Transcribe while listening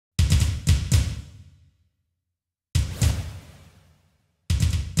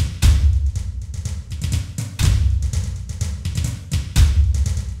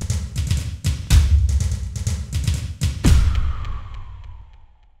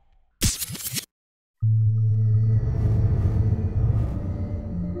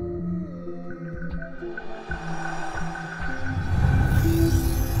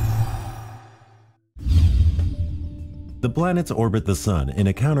planets orbit the Sun in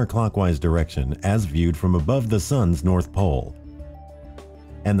a counterclockwise direction as viewed from above the Sun's north pole.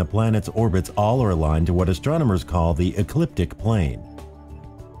 And the planets' orbits all are aligned to what astronomers call the ecliptic plane.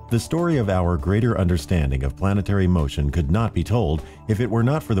 The story of our greater understanding of planetary motion could not be told if it were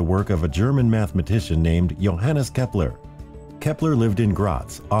not for the work of a German mathematician named Johannes Kepler. Kepler lived in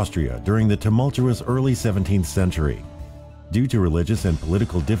Graz, Austria during the tumultuous early 17th century. Due to religious and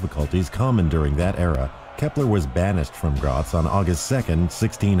political difficulties common during that era, Kepler was banished from Graz on August 2,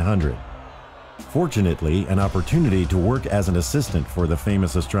 1600. Fortunately, an opportunity to work as an assistant for the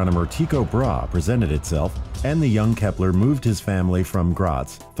famous astronomer Tycho Brahe presented itself, and the young Kepler moved his family from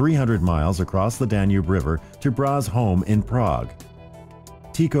Graz, 300 miles across the Danube River, to Brahe's home in Prague.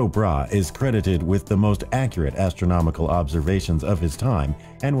 Tycho Brahe is credited with the most accurate astronomical observations of his time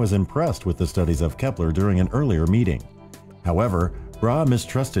and was impressed with the studies of Kepler during an earlier meeting. However, Brahe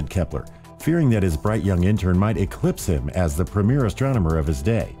mistrusted Kepler, fearing that his bright young intern might eclipse him as the premier astronomer of his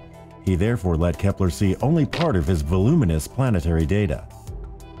day. He therefore let Kepler see only part of his voluminous planetary data.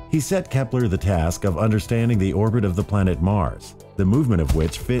 He set Kepler the task of understanding the orbit of the planet Mars, the movement of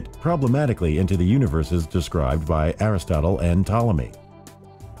which fit problematically into the universes described by Aristotle and Ptolemy.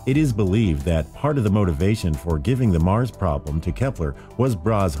 It is believed that part of the motivation for giving the Mars problem to Kepler was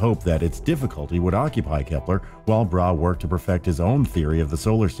Brahe's hope that its difficulty would occupy Kepler while Brahe worked to perfect his own theory of the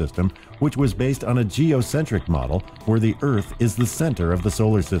solar system, which was based on a geocentric model where the Earth is the center of the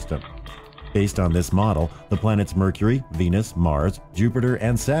solar system. Based on this model, the planets Mercury, Venus, Mars, Jupiter,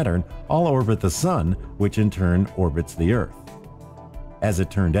 and Saturn all orbit the Sun, which in turn orbits the Earth. As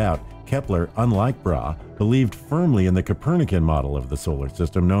it turned out, Kepler, unlike Brahe, believed firmly in the Copernican model of the solar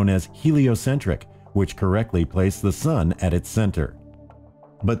system known as heliocentric, which correctly placed the Sun at its center.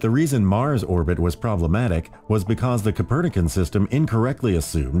 But the reason Mars' orbit was problematic was because the Copernican system incorrectly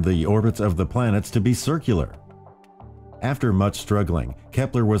assumed the orbits of the planets to be circular. After much struggling,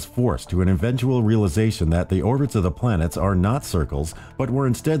 Kepler was forced to an eventual realization that the orbits of the planets are not circles, but were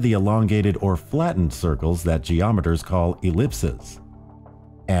instead the elongated or flattened circles that geometers call ellipses.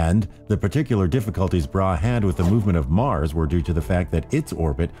 And the particular difficulties Brahe had with the movement of Mars were due to the fact that its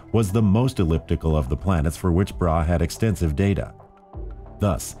orbit was the most elliptical of the planets for which Brahe had extensive data.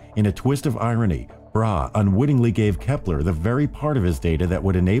 Thus, in a twist of irony, Brahe unwittingly gave Kepler the very part of his data that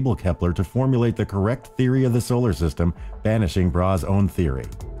would enable Kepler to formulate the correct theory of the solar system, banishing Brahe's own theory.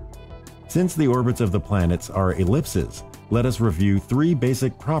 Since the orbits of the planets are ellipses, let us review three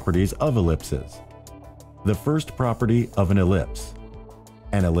basic properties of ellipses. The first property of an ellipse.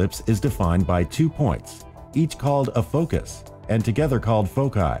 An ellipse is defined by 2 points, each called a focus, and together called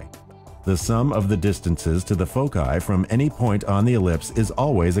foci. The sum of the distances to the foci from any point on the ellipse is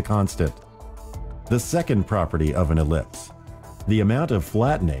always a constant. The second property of an ellipse. The amount of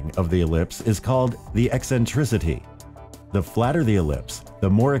flattening of the ellipse is called the eccentricity. The flatter the ellipse, the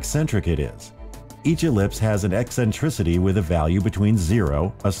more eccentric it is. Each ellipse has an eccentricity with a value between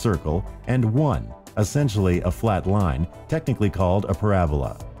 0, a circle, and 1, essentially a flat line, technically called a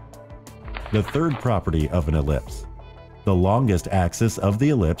parabola. The third property of an ellipse. The longest axis of the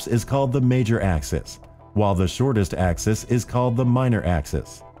ellipse is called the major axis, while the shortest axis is called the minor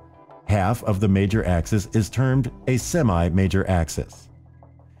axis. Half of the major axis is termed a semi-major axis.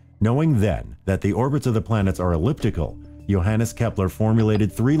 Knowing then that the orbits of the planets are elliptical, Johannes Kepler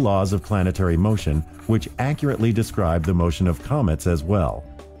formulated 3 laws of planetary motion, which accurately describe the motion of comets as well.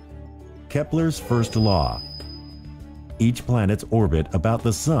 Kepler's first law. Each planet's orbit about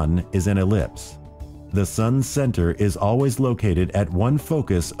the Sun is an ellipse. The Sun's center is always located at one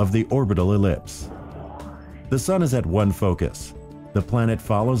focus of the orbital ellipse. The Sun is at one focus. The planet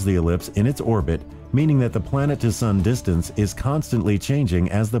follows the ellipse in its orbit, meaning that the planet-to-Sun distance is constantly changing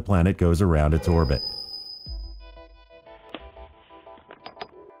as the planet goes around its orbit.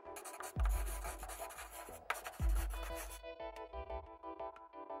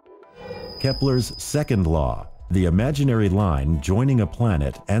 Kepler's second law. The imaginary line joining a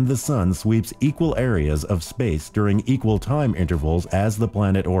planet and the Sun sweeps equal areas of space during equal time intervals as the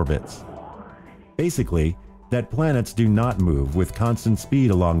planet orbits. Basically, that planets do not move with constant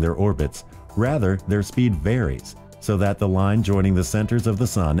speed along their orbits, rather their speed varies, so that the line joining the centers of the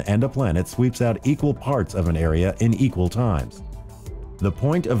Sun and a planet sweeps out equal parts of an area in equal times. The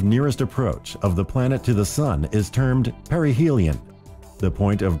point of nearest approach of the planet to the Sun is termed perihelion. The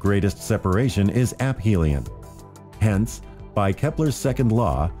point of greatest separation is aphelion. Hence, by Kepler's second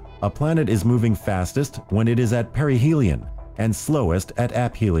law, a planet is moving fastest when it is at perihelion and slowest at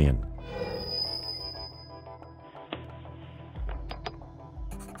aphelion.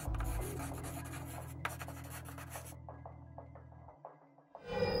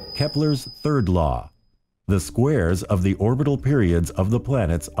 Kepler's third law. The squares of the orbital periods of the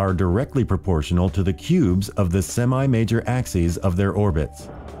planets are directly proportional to the cubes of the semi-major axes of their orbits.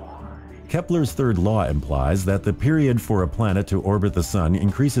 Kepler's third law implies that the period for a planet to orbit the Sun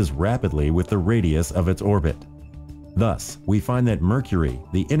increases rapidly with the radius of its orbit. Thus, we find that Mercury,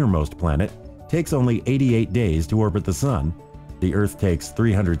 the innermost planet, takes only 88 days to orbit the Sun, the Earth takes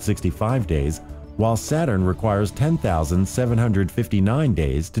 365 days, while Saturn requires 10,759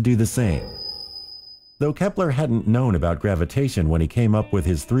 days to do the same. Though Kepler hadn't known about gravitation when he came up with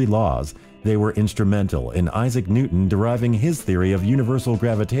his three laws, they were instrumental in Isaac Newton deriving his theory of universal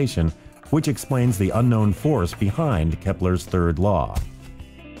gravitation, which explains the unknown force behind Kepler's third law.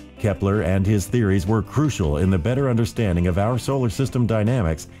 Kepler and his theories were crucial in the better understanding of our solar system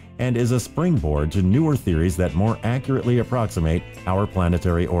dynamics and is a springboard to newer theories that more accurately approximate our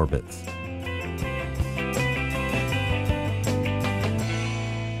planetary orbits.